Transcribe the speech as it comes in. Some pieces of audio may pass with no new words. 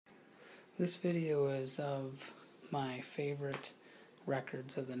This video is of my favorite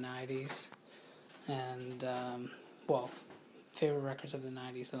records of the 90s, and, favorite records of the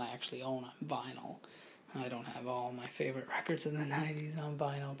 90s that I actually own on vinyl. I don't have all my favorite records of the 90s on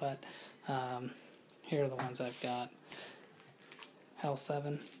vinyl, but here are the ones I've got. Hell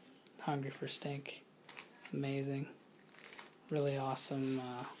 7, Hungry for Stink, amazing, really awesome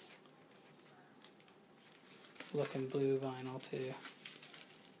looking blue vinyl too.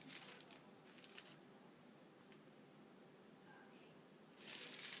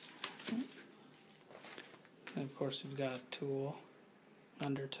 And of course we've got Tool,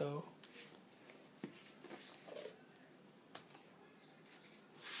 Undertow.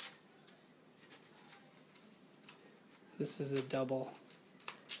 This is a double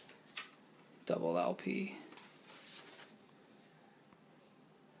LP.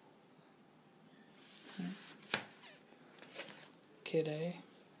 Kid A.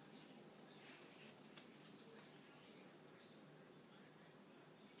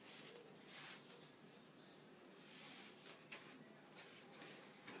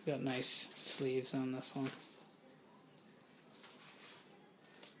 Got nice sleeves on this one.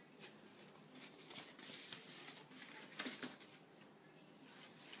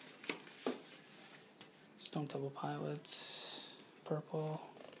 Stone Temple Pilots, purple,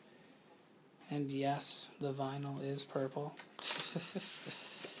 and yes, the vinyl is purple.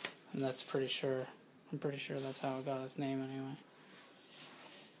 And that's pretty sure, I'm pretty sure that's how it got its name anyway.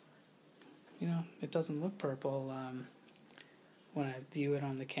 You know, it doesn't look purple when I view it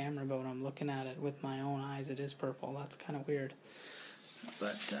on the camera, but when I'm looking at it with my own eyes, it is purple. That's kind of weird,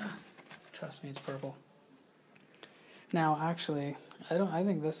 but trust me, it's purple. Now, actually, I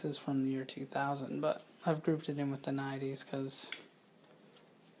think this is from the year 2000, but I've grouped it in with the 90s because,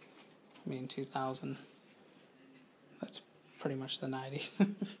 2000, that's pretty much the 90s.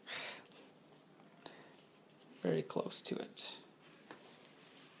 Very close to it.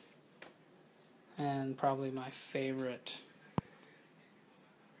 And probably my favorite.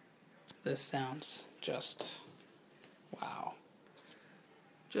 This sounds just wow.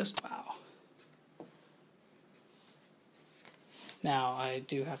 Just wow. Now, I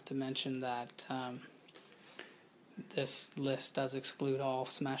do have to mention that this list does exclude all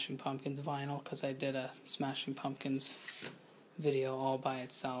Smashing Pumpkins vinyl, because I did a Smashing Pumpkins video all by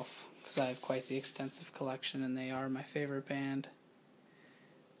itself, because I have quite the extensive collection and they are my favorite band.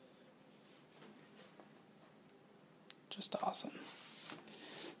 Just awesome.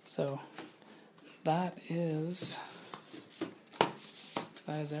 So that is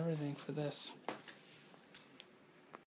everything for this.